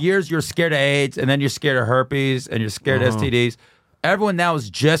 For years, you're scared of AIDS, and then you're scared of herpes, and you're scared of STDs. Everyone now is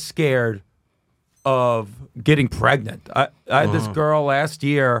just scared of getting pregnant. I had this girl last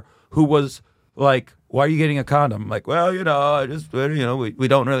year who was like, "Why are you getting a condom?" I'm like, well, I just, we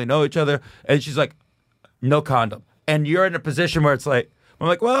don't really know each other, and she's like, "No condom," and you're in a position where it's like, I'm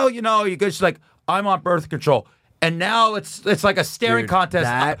like, well, you good. She's like, "I'm on birth control." And now it's like a staring Dude, contest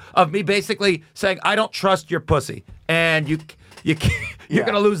that- of me basically saying, I don't trust your pussy. And you're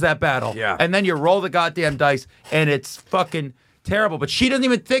going to lose that battle. Yeah. And then you roll the goddamn dice, and it's fucking terrible. But she doesn't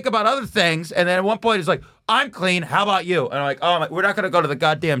even think about other things. And then at one point, it's like, I'm clean. How about you? And I'm like, oh, we're not going to go to the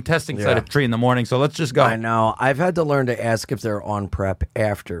goddamn testing site at 3 a.m, so let's just go. I know. I've had to learn to ask if they're on prep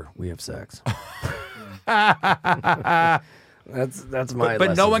after we have sex. That's my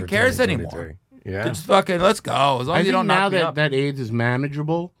But no lesson one for cares 2023. anymore. Yeah. Just fucking, let's go. As long I as you think don't now knock me up. that AIDS is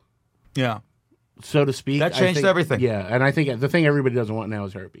manageable, Yeah. so to speak. That I changed think- everything. Yeah, and I think the thing everybody doesn't want now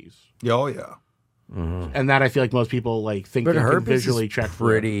is herpes. Oh, yeah. And that I feel like most people think But they can herpes visually is check for.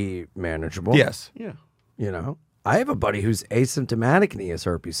 pretty manageable. Yes. Yeah. You know, I have a buddy who's asymptomatic and he has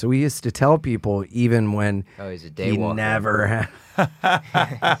herpes. So he used to tell people even when Oh, he's a he daywalker. never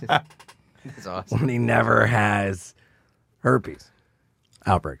That's awesome. when he never has herpes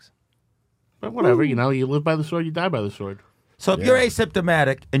outbreaks. But whatever, you live by the sword, you die by the sword. So if you're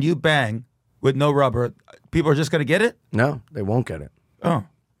asymptomatic and you bang with no rubber, people are just going to get it? No, they won't get it. Oh.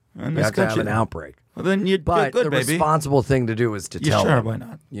 In You this have to have country, an then. outbreak. Well, then you're But good, the baby. responsible thing to do is to Yeah, tell sure, them. why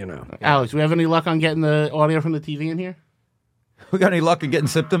not? You know. Alex, we have any luck on getting the audio from the TV in here? We got any luck in getting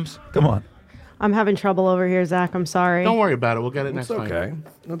symptoms? Come on. I'm having trouble over here, Zach. I'm sorry. Don't worry about it. We'll get it next It's time. okay.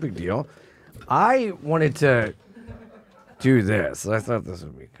 No big deal. I wanted to do this. I thought this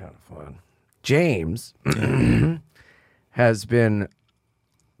would be kind of fun. James has been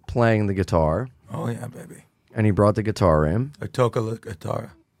playing the guitar, Oh, yeah, baby. and he brought the guitar in. I took a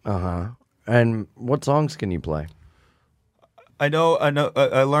guitar. And what songs can you play? I know.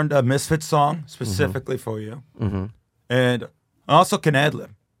 I learned a Misfits song specifically for you. Mm-hmm. And I also can ad-lib.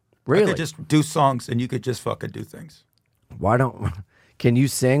 I Really? could just do songs, and you could just fucking do things. Why don't... Can you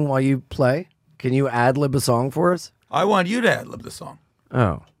sing while you play? Can you ad-lib a song for us? I want you to ad-lib the song.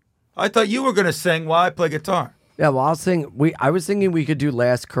 Oh. I thought you were going to sing while I play guitar. Yeah, well, I was thinking we could do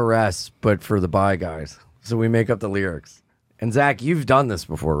Last Caress, but for the Bye Guys. So we make up the lyrics. And Zach, you've done this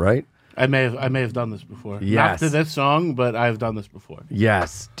before, right? I may have done this before. Yes. Not to this song, but I've done this before.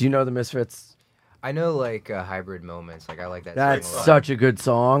 Yes. Do you know the Misfits? I know like Hybrid Moments. Like I like that. That's song a lot. such a good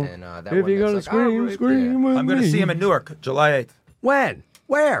song. And that if one you're gonna that's like, scream, right scream there. with I'm going to me. see him in Newark, July 8th. When?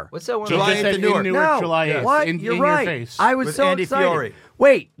 Where? What's that one? July Just 8th said in Newark. No. July 8th. What? In You're your right. face. I was With so Andy excited. Fiore.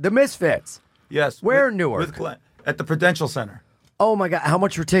 Wait, the Misfits. Yes. Where with- in Newark? With Glenn, at the Prudential Center. Oh my God! How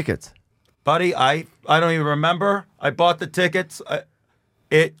much for tickets? Buddy, I don't even remember. I bought the tickets.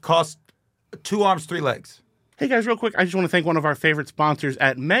 It cost 2 arms, 3 legs. Hey guys, real quick, I just want to thank one of our favorite sponsors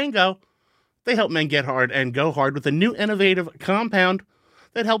at Mango. They help men get hard and go hard with a new innovative compound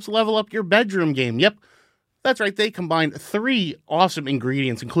that helps level up your bedroom game. Yep, that's right. They combine 3 awesome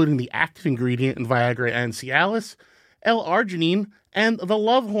ingredients, including the active ingredient in Viagra and Cialis, L-arginine, and the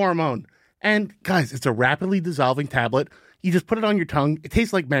love hormone. And guys, it's a rapidly dissolving tablet. You just put it on your tongue. It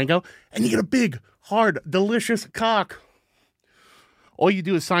tastes like mango, and you get a big, hard, delicious cock. All you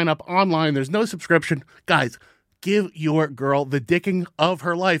do is sign up online. There's no subscription. Guys, give your girl the dicking of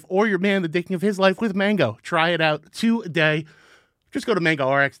her life or your man the dicking of his life with Mango. Try it out today. Just go to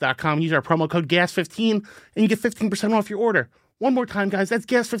MangoRx.com, use our promo code GAS15, and you get 15% off your order. One more time, guys. That's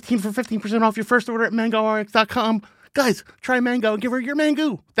GAS15 for 15% off your first order at MangoRx.com. Guys, try Mango and give her your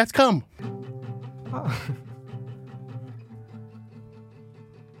mango. That's cum.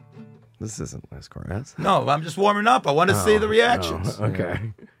 This isn't Last Caress. No, I'm just warming up. I want to see the reactions. Okay.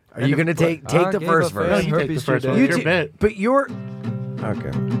 Are you gonna take the gave first a verse? fan You take the herpes first one. today. It's your bit. But you're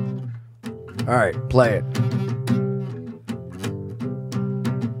okay. All right, play it.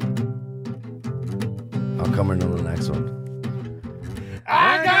 I'll come into the next one.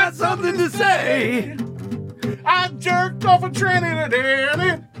 I got something to say. I jerked off a tranny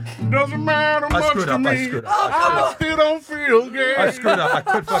today. Doesn't matter I much screwed to up. I me. screwed up. I still don't feel gay. I screwed up. I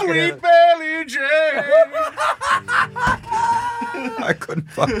couldn't fucking hit Sweet it. belly J. I couldn't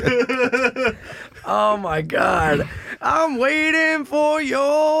fucking. Oh my God. I'm waiting for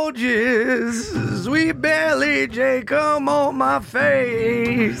your jizz. Sweet belly J, come on my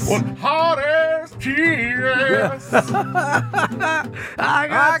face. One hot ass kiss.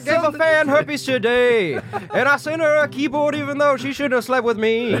 I gave a fan herpes today, and I sent her a keyboard even though she shouldn't have slept with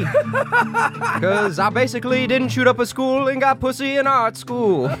me. Because I basically didn't shoot up a school and got pussy in art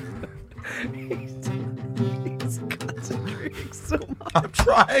school. He's concentrating so much. I'm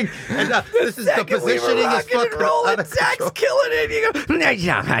trying. And this is the positioning is fucking out of Zach's control. killing it. You go,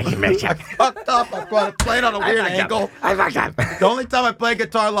 I fucked up. I played on a weird angle. The only time I play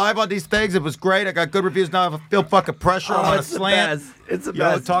guitar live on these things, it was great. I got good reviews. Now I feel fucking pressure. I'm on a it's the slant. best. It's the You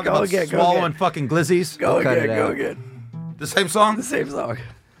know, best. talking Go about again, go swallowing again. fucking glizzies. Go Cut again, it go out. again. The same song? The same song.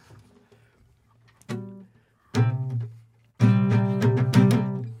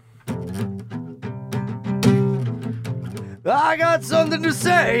 I got something to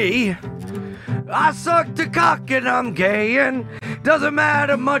say. I sucked a cock and I'm gay and doesn't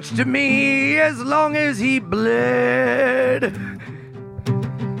matter much to me as long as he bled.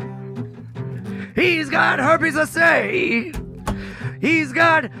 He's got herpes, I say. He's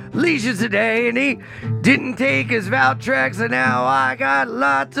got lesions today and he didn't take his Valtrex and now I got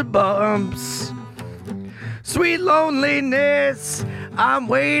lots of bumps. Sweet loneliness, I'm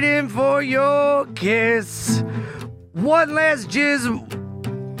waiting for your kiss. One last jizz.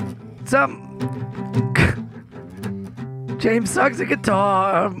 James sucks a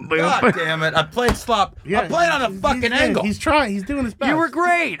guitar. God damn it. I played slop. I played on a fucking angle. He's trying. He's doing his best. You were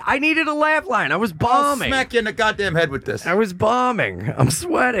great. I needed a laugh line. I was I'll bombing. smack you in the goddamn head with this. I was bombing. I'm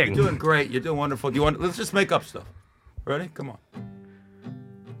sweating. You're doing great. You're doing wonderful. Do you want? Let's just make up stuff. Ready? Come on.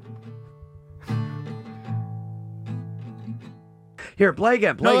 Here, play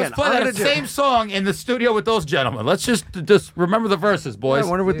again. Play No, again. let's play that same song in the studio with those gentlemen. Let's just remember the verses, boys. I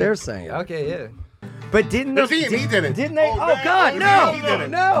wonder what they're saying. Okay, yeah. But didn't No, they? he did it. Didn't they? Oh, man. God, He no, did it.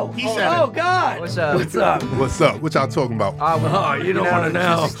 no. He said Oh it. God. What's up? What's up? What's up? What y'all talking about? Oh, you don't want to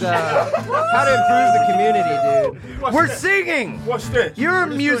know. Just, how to improve the community, dude. We're singing. What's this? You're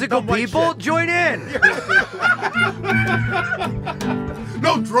musical people. Join in.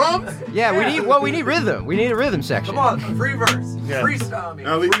 No drums? Yeah, we need rhythm. We need a rhythm section. Come on, free verse. Yeah. Freestyle me.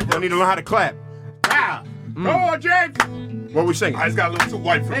 I need to learn how to clap. Ah! Come on, James! What we singing? I just got a little too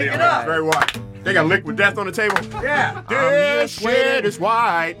white for me. Make it Right? up. It's very white. They got liquid death on the table? Yeah. This shit is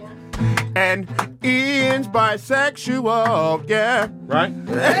white and Ian's bisexual. Yeah. Right?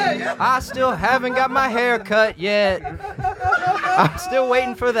 I still haven't got my hair cut yet. I'm still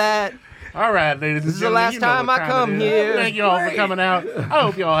waiting for that. All right, ladies and This is the gentlemen, last you know time what I time come it is. here. Thank you all for coming out. I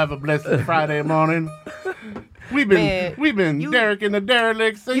hope you all have a blessed Friday morning. We've been Derek and the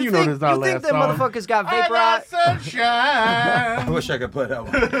Derelicts, and you know this is our You think last them song. motherfuckers got I got vaporized? sunshine. I wish I could play that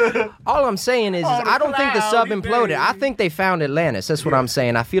one. All I'm saying is On a I don't think the sub cloudy imploded. day. I think they found Atlantis. That's what I'm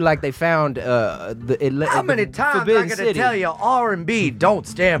saying. I feel like they found How many times I Forbidden gotta City. tell you R&B don't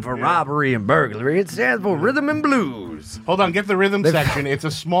stand for robbery and burglary. It stands for rhythm and blues. Hold on, get the rhythm section. It's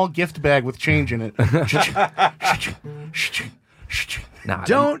a small gift bag with change in it. Nah,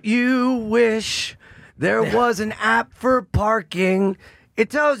 Don't you wish there was an app for parking? It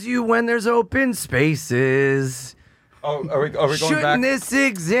tells you when there's open spaces. Oh, are we going Shouldn't back? this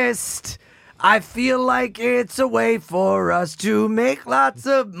exist? I feel like it's a way for us to make lots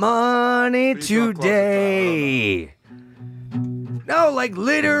of money Please don't close the today. No, like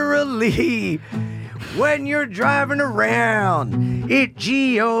literally. When you're driving around, it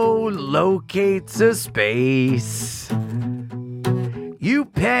geolocates a space. You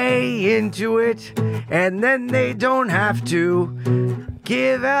pay into it, and then they don't have to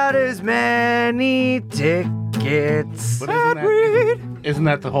give out as many tickets. But isn't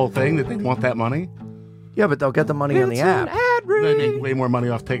that the whole thing, that they want that money? Yeah, but they'll get the money on the app. They make way more money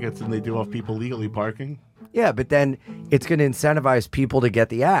off tickets than they do off people legally parking. Yeah, but then it's going to incentivize people to get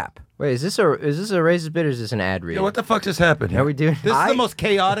the app. Wait, is this a racist bit or is this an ad read? Yeah, what the fuck just happened? Are we doing? This is the most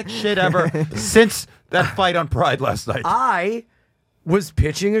chaotic shit ever since that fight on Pride last night. I was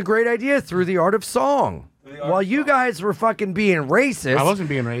pitching a great idea through the art of song. While you guys were fucking being racist, I wasn't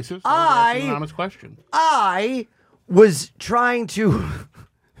being racist. I was asking an honest question. I was trying to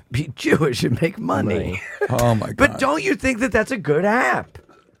be Jewish and make money. Oh my god! But don't you think that that's a good app?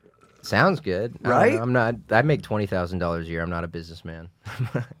 Sounds good, I don't Right? know. I'm not. I make $20,000 a year. I'm not a businessman.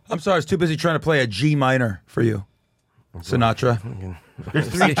 I'm sorry, I was too busy trying to play a G minor for you, Sinatra.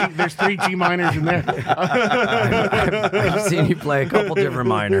 There's three G minors in there. I've seen you play a couple different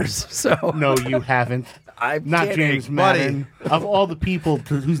minors. So No, you haven't. I'm Not kidding, James buddy. Mattern. Of all the people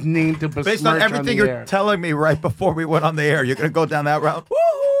whose name to besmirch Based on everything the you're air. telling me right before we went on the air, you're gonna go down that route.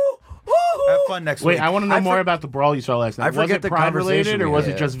 Have fun next Wait, week. I want to know more about the brawl you saw last night. I Was forget it the Pride related conversation or we was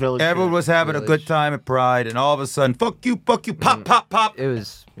had. it just village? Everyone shit? was having a good time at Pride, and all of a sudden, fuck you, pop, pop. It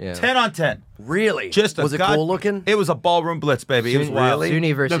was 10 on 10. really, Just a was it god- cool looking? It was a ballroom blitz, baby. It was wild.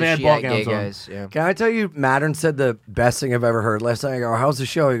 Sunni versus they had ball Shiite gay gowns on. guys. Yeah. Can I tell you, Mattern said the best thing I've ever heard last night. I go, how's the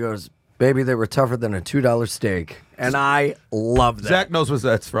show? He goes, baby, they were tougher than a $2 steak. And I love that. Zach knows what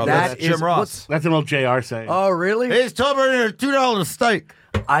that's from. That That's is- Jim Ross. what's- That's an old JR saying. Oh, really? He's tougher than a $2 steak.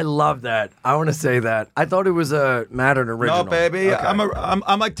 I love that. I want to say that. I thought it was a Mattern original. No, baby. Okay.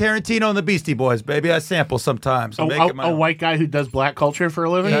 I'm like Tarantino and the Beastie Boys, baby. I sample sometimes. I make it my a own. white guy who does black culture for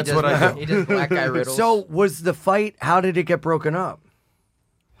a living? That's what I do. He does black guy riddles. So was the fight, how did it get broken up?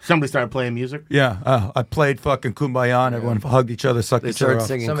 Somebody started playing music. Yeah, I played fucking Kumbaya and everyone hugged each other, sucked They each other started off.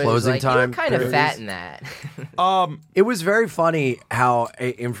 singing somebody was closing like, time. You're kind of parodies. fat in that. It was very funny how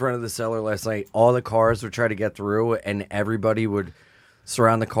in front of the cellar last night, all the cars would try to get through and everybody would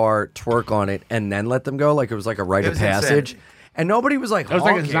surround the car, twerk on it, and then let them go like it was like a rite It of was passage. insane. And nobody was like It was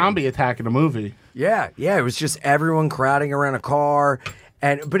like a honking. zombie attack in a movie. Yeah. It was just everyone crowding around a car.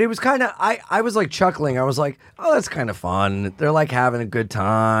 But it was kind of, I was like chuckling. I was like, oh, that's kind of fun. They're like having a good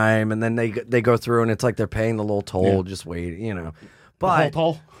time. And then they go through and it's like they're paying the little toll. Just wait, you know. But,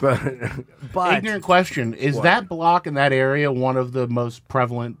 Toll. but Ignorant question. Is that block in that area one of the most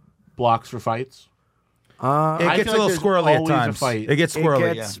prevalent blocks for fights? It I gets a feel little like there's squirrely at always a times. fight. It gets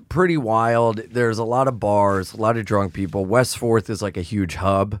squirrely, it gets pretty wild. There's a lot of bars, a lot of drunk people. West 4th is like a huge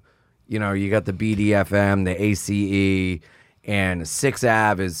hub. You know, you got the BDFM, the ACE, and 6th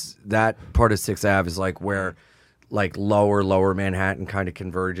Ave is, that part of 6th Ave is like where like lower Manhattan kind of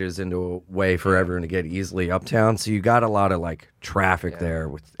converges into a way for everyone to get easily uptown. So you got a lot of like traffic there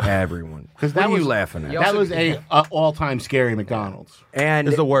with everyone. Because What that are was you laughing at? That was a all-time scary McDonald's. And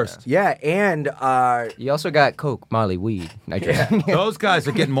It's the worst. Yeah, and You also got Coke, Molly, weed. Those guys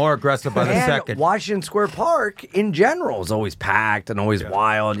are getting more aggressive by the and second. Washington Square Park in general is always packed and always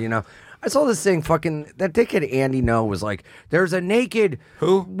wild, you know. I saw this thing fucking, that dickhead Andy No was like, there's a naked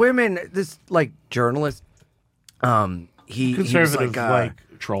women, this like journalist, he Conservative was like,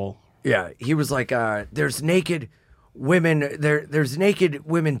 troll. yeah, he was like, there's naked women, there's naked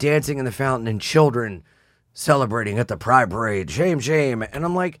women dancing in the fountain and children celebrating at the Pride Parade. Shame. And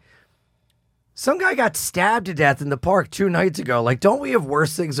I'm like, some guy got stabbed to death in the park 2 nights ago. Like, don't we have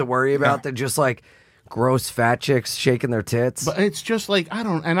worse things to worry about than just like gross fat chicks shaking their tits? But it's just like, I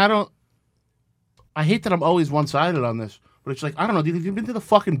hate that I'm always one-sided on this, but it's like, I don't know, have you been to the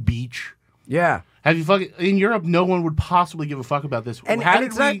fucking beach? Yeah. Have you fucking, in Europe, no one would possibly give a fuck about this. And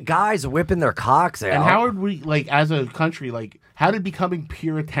it's not guys whipping their cocks out. And how would we, like, as a country, like, how did becoming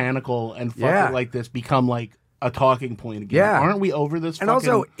puritanical and fucking like this become, like, a talking point again. Yeah. Aren't we over this? And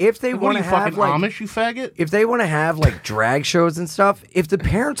also, if they want to have fucking like Amish, you faggot. if they want to have like drag shows and stuff, if the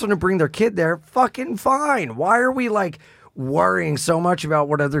parents want to bring their kid there, fucking fine. Why are we like worrying so much about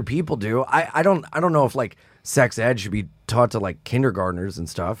what other people do? I don't know if like sex ed should be taught to like kindergartners and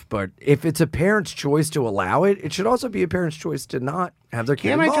stuff, but if it's a parent's choice to allow it, it should also be a parent's choice to not have their kid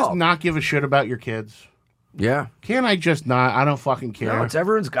Can't I involved. just not give a shit about your kids? Yeah. Can't I just not? I don't fucking care. No, it's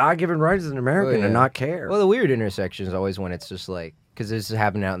everyone's God-given right as an American to not care. Well, the weird intersection is always when it's just like, because this is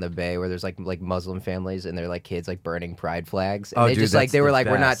happening out in the Bay where there's like Muslim families and they're like kids like burning pride flags. And Oh, they dude, just like, that's they were the like,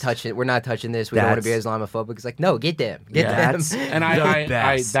 we're not best. touching this. We don't want to be Islamophobic. It's like, no, get them. Get them. That's and the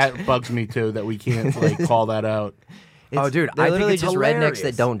best. that bugs me too that we can't like call that out. Oh, dude, They're I think literally it's just hilarious. rednecks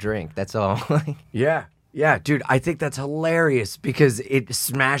that don't drink. That's all. Yeah. Yeah, dude, I think that's hilarious because it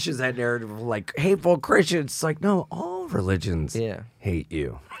smashes that narrative of like hateful Christians. It's like, no, all religions hate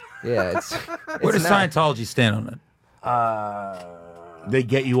you. Yeah, it's Where does Scientology stand on it? They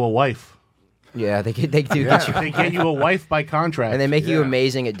get you a wife. Yeah, they do get you. They get you a wife by contract. And they make you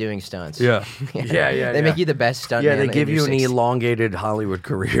amazing at doing stunts. Yeah. They make you the best stunt Yeah, man they give in you your an 60s. elongated Hollywood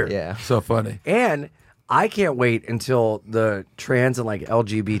career. Yeah. So funny. And I can't wait until the trans and like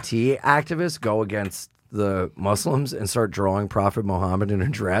LGBT activists go against the Muslims and start drawing Prophet Muhammad in a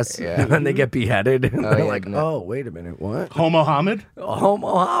dress. Yeah. And then they get beheaded. And they're yeah, like, no. oh, wait a minute, what? Ho Muhammad? Oh,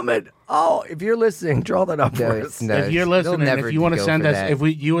 Muhammad. Oh, if you're listening, draw that up for us. No, If you're they'll listening, never if you want to go send for us,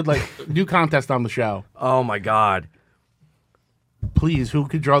 that. you would like do contest on the show, Oh, my God. please. Who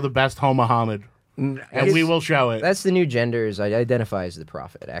could draw the best Ho Muhammad? And we will show it. That's the new gender is I identify as the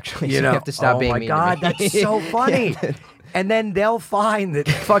prophet, actually. You So know, have to stop oh being my mean God, to me. that's so funny. And then they'll find that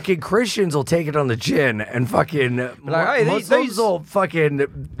fucking Christians will take it on the chin and fucking "Hey, Muslims will fucking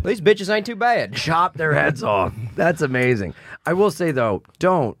These bitches ain't too bad. chop their heads off. That's amazing. I will say though,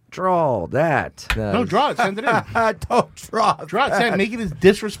 don't draw that. No, draw it. Send it in. Don't draw. Draw it. Send. Make it as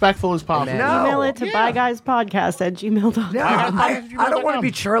disrespectful as possible. No. Email it to byguyspodcast@gmail.com. No, I don't want to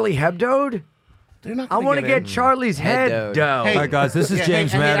be Charlie Hebdo'd. They're not I gonna want to get get in. Charlie's head Head dough. Hey, All right, guys, this is Yeah,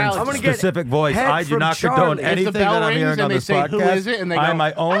 James hey, Mattern's Alex. I'm gonna get specific voice. head I do from not condone Charlie. If the anything bell that I'm rings hearing and on they this say, podcast. "Who is it?" and they I go, am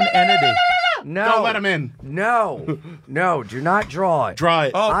my own entity. No, Don't let him in. No, no, do not draw it. Draw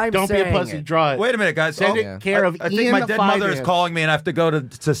it. Oh, I'm don't be a saying pussy. it. Draw it. Wait a minute, guys. Send Oh, it care of I think Ian my the dead mother is Finance. calling me, and I have to go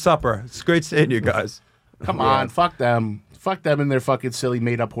to supper. It's great seeing you guys. Come on, fuck them. Fuck them and their fucking silly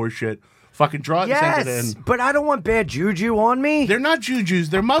made up horse shit. Fucking draw it and send it Yes, in. but I don't want bad juju on me. They're not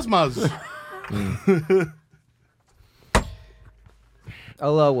jujus. They're muzmuz.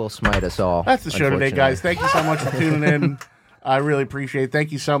 Allah will smite us all. That's the show today, guys. unfortunately. Thank you so much for tuning in. I really appreciate it.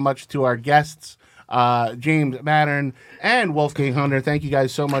 Thank you so much to our guests, James Mattern and Wolfgang Hunter. Thank you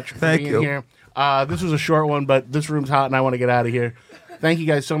guys so much for Thank being you. here. This was a short one, but this room's hot and I want to get out of here. Thank you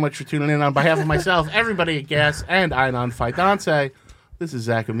guys so much for tuning in. On behalf of myself, everybody at Gas, and Einon Fidanse, this is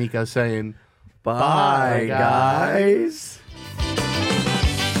Zach Amica saying Bye, guys.